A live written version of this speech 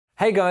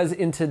Hey guys,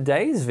 in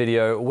today's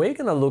video, we're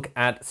gonna look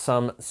at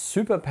some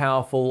super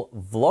powerful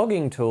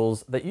vlogging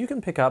tools that you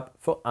can pick up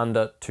for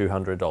under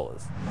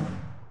 $200.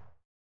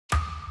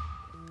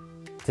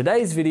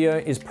 Today's video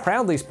is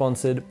proudly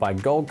sponsored by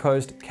Gold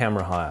Coast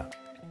Camera Hire.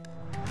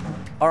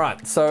 All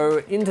right,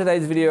 so in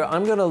today's video,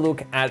 I'm gonna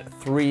look at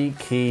three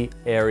key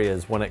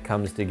areas when it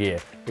comes to gear.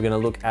 We're gonna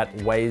look at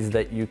ways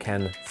that you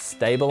can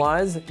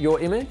stabilize your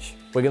image.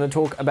 We're gonna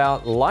talk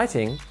about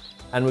lighting,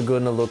 and we're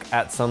gonna look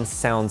at some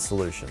sound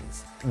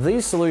solutions.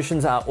 These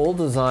solutions are all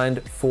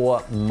designed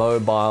for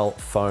mobile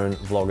phone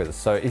vloggers.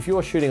 So if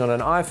you're shooting on an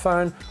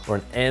iPhone or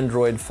an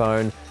Android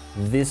phone,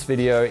 this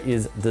video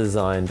is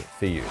designed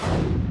for you.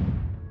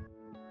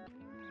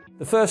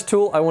 The first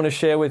tool I want to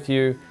share with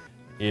you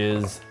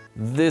is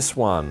this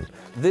one.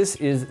 This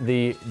is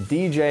the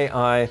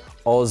DJI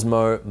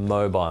Osmo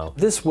Mobile.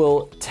 This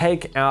will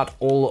take out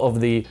all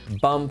of the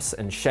bumps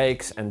and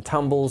shakes and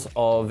tumbles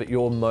of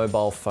your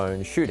mobile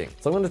phone shooting.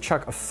 So I'm going to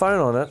chuck a phone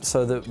on it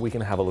so that we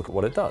can have a look at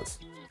what it does.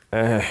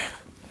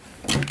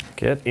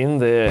 Get in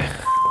there.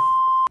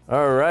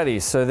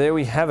 Alrighty, so there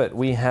we have it.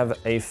 We have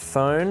a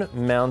phone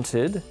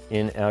mounted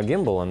in our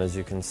gimbal, and as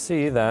you can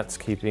see, that's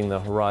keeping the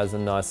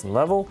horizon nice and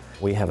level.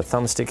 We have a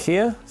thumbstick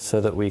here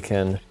so that we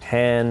can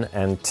pan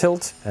and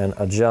tilt and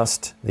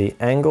adjust the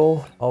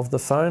angle of the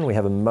phone. We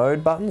have a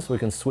mode button so we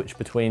can switch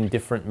between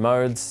different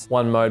modes.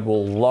 One mode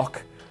will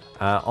lock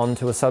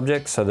onto a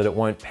subject so that it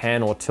won't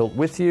pan or tilt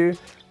with you.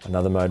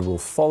 Another mode will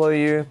follow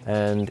you,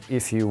 and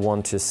if you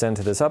want to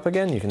center this up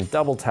again, you can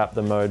double tap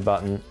the mode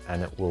button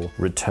and it will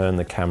return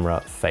the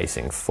camera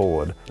facing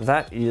forward.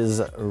 That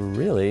is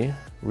really,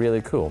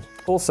 really cool.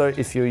 Also,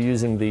 if you're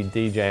using the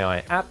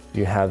DJI app,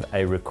 you have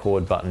a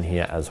record button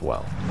here as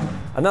well.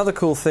 Another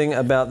cool thing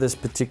about this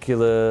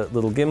particular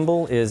little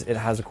gimbal is it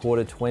has a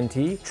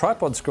 1/4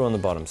 tripod screw on the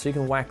bottom. So you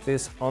can whack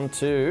this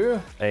onto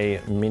a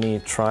mini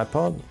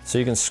tripod. So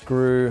you can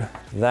screw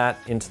that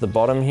into the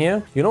bottom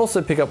here. You can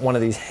also pick up one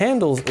of these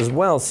handles as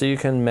well, so you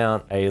can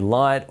mount a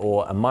light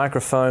or a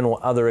microphone or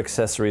other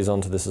accessories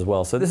onto this as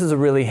well. So this is a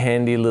really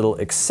handy little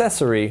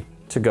accessory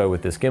to go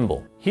with this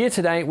gimbal. Here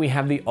today we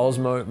have the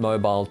Osmo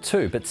Mobile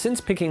 2, but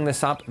since picking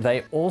this up,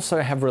 they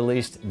also have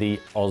released the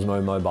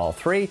Osmo Mobile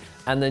 3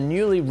 and the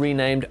newly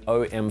renamed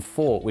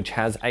OM4, which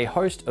has a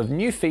host of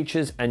new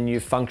features and new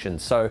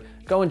functions. So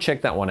go and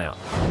check that one out.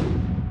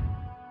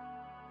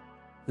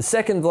 The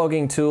second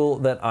vlogging tool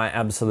that I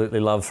absolutely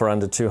love for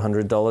under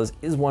 $200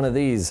 is one of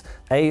these,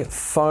 a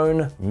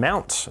phone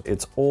mount.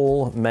 It's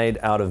all made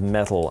out of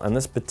metal, and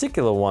this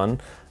particular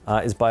one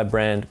is by a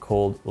brand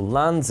called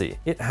Ulanzi.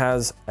 It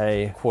has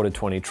a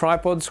 1/4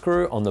 tripod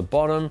screw on the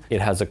bottom.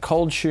 It has a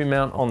cold shoe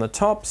mount on the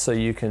top, so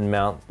you can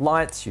mount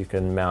lights, you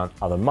can mount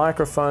other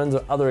microphones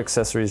or other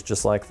accessories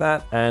just like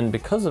that. And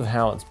because of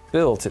how it's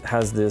built, it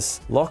has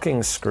this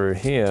locking screw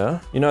here.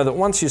 You know that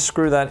once you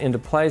screw that into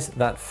place,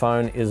 that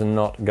phone is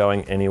not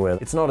going anywhere.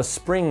 It's not a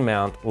spring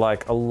mount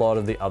like a lot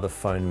of the other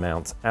phone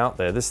mounts out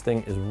there. This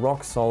thing is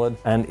rock solid,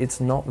 and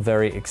it's not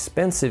very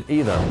expensive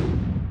either.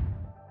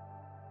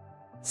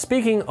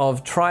 Speaking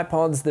of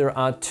tripods, there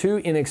are two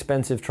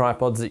inexpensive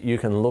tripods that you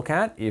can look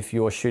at if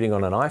you're shooting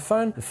on an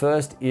iPhone. The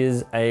first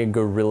is a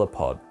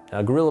GorillaPod.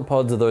 Now,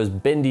 GorillaPods are those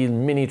bendy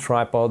mini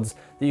tripods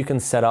that you can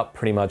set up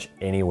pretty much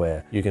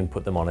anywhere. You can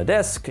put them on a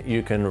desk,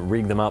 you can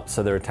rig them up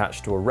so they're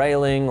attached to a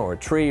railing or a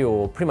tree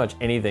or pretty much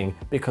anything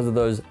because of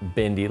those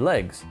bendy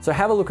legs. So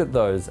have a look at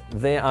those.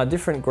 There are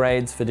different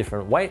grades for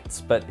different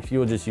weights, but if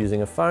you're just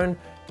using a phone,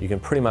 you can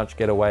pretty much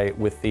get away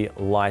with the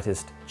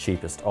lightest,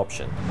 cheapest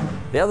option.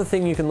 The other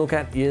thing you can look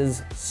at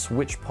is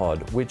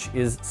SwitchPod, which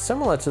is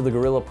similar to the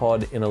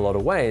GorillaPod in a lot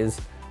of ways,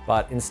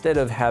 but instead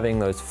of having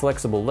those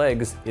flexible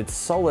legs, it's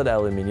solid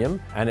aluminum,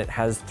 and it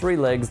has 3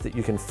 legs that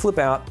you can flip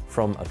out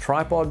from a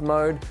tripod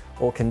mode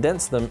or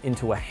condense them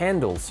into a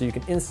handle, so you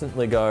can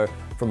instantly go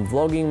from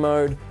vlogging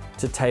mode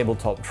to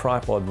tabletop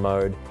tripod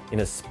mode in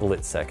a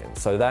split second.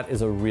 So that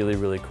is a really,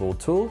 really cool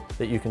tool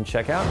that you can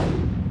check out.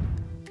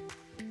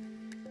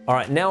 All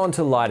right, now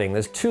onto lighting.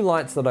 There's 2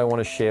 lights that I want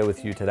to share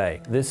with you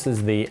today. This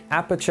is the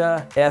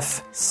Aputure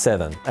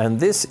F7, and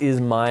this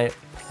is my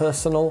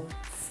personal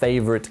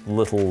favorite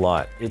little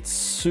light. It's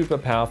super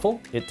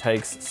powerful. It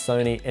takes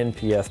Sony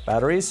NPF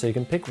batteries, so you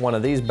can pick one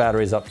of these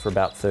batteries up for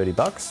about 30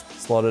 bucks,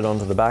 slot it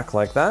onto the back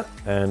like that,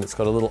 and it's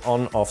got a little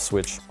on-off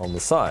switch on the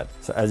side.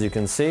 So as you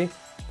can see,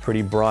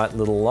 pretty bright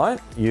little light.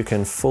 You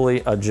can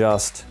fully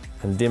adjust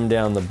and dim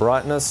down the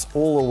brightness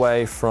all the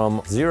way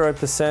from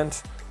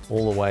 0%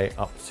 all the way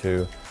up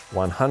to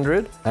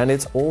 100, and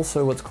it's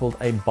also what's called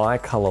a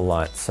bicolor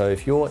light. So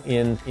if you're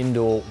in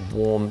indoor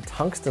warm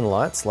tungsten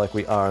lights like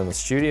we are in the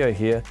studio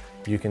here,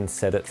 you can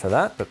set it for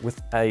that, but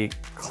with a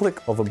click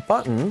of a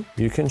button,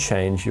 you can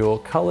change your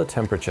color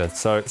temperature.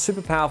 So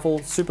super powerful,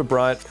 super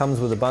bright, comes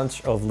with a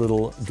bunch of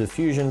little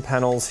diffusion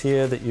panels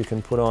here that you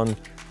can put on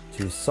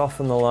to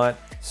soften the light.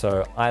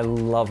 So I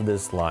love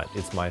this light.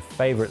 It's my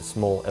favorite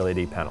small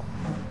LED panel.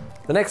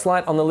 The next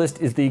light on the list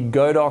is the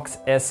Godox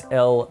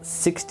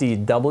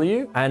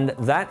SL-60w, and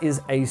that is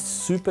a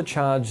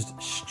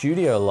supercharged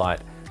studio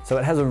light. So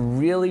it has a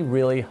really,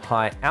 really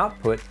high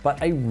output, but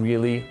a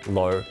really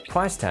low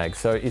price tag.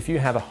 So if you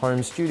have a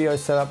home studio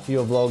set up for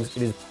your vlogs,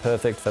 it is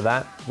perfect for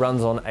that.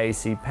 Runs on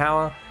AC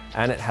power,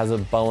 and it has a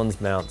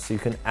Bowens mount, so you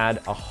can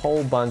add a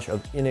whole bunch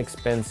of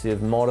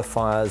inexpensive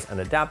modifiers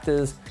and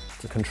adapters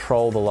to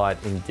control the light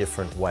in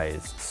different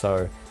ways.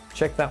 So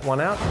check that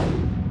one out.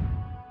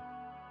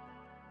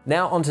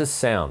 Now onto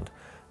sound.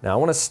 Now I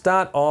want to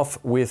start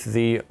off with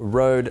the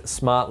Rode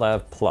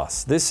SmartLav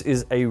Plus. This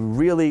is a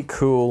really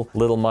cool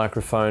little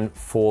microphone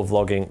for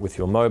vlogging with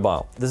your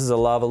mobile. This is a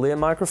lavalier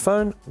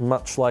microphone,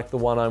 much like the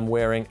one I'm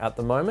wearing at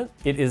the moment.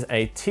 It is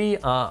a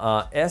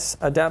TRRS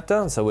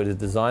adapter, so it is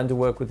designed to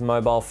work with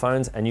mobile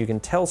phones, and you can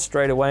tell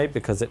straight away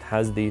because it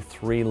has the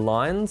 3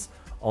 lines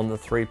on the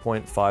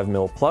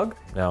 3.5mm plug.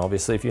 Now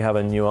obviously if you have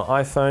a newer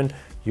iPhone,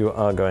 you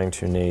are going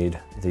to need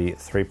the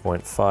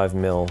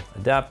 3.5mm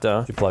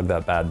adapter to plug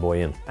that bad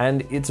boy in.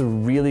 And it's a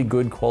really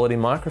good quality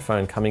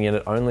microphone, coming in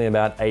at only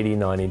about $80,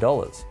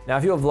 $90. Now,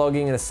 if you're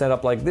vlogging in a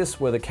setup like this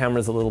where the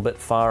camera's a little bit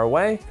far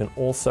away, you can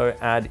also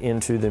add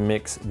into the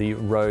mix the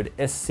Rode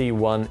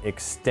SC1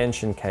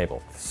 extension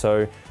cable.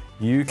 So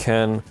you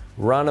can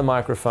run a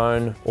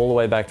microphone all the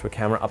way back to a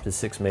camera up to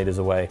 6 meters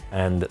away.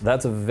 And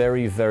that's a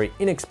very, very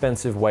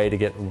inexpensive way to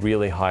get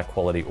really high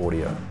quality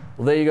audio.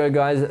 Well, there you go,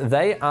 guys.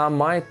 They are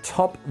my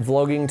top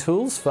vlogging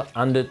tools for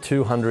under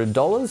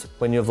 $200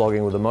 when you're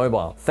vlogging with a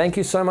mobile. Thank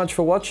you so much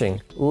for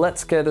watching.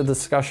 Let's get a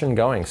discussion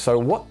going. So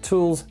what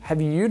tools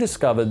have you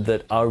discovered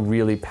that are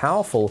really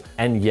powerful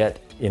and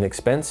yet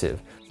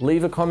inexpensive?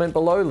 Leave a comment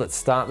below. Let's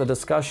start the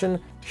discussion.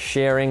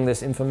 Sharing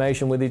this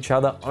information with each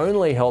other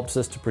only helps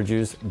us to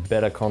produce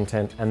better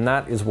content, and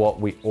that is what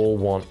we all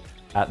want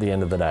at the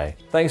end of the day.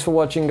 Thanks for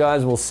watching,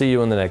 guys. We'll see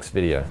you in the next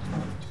video.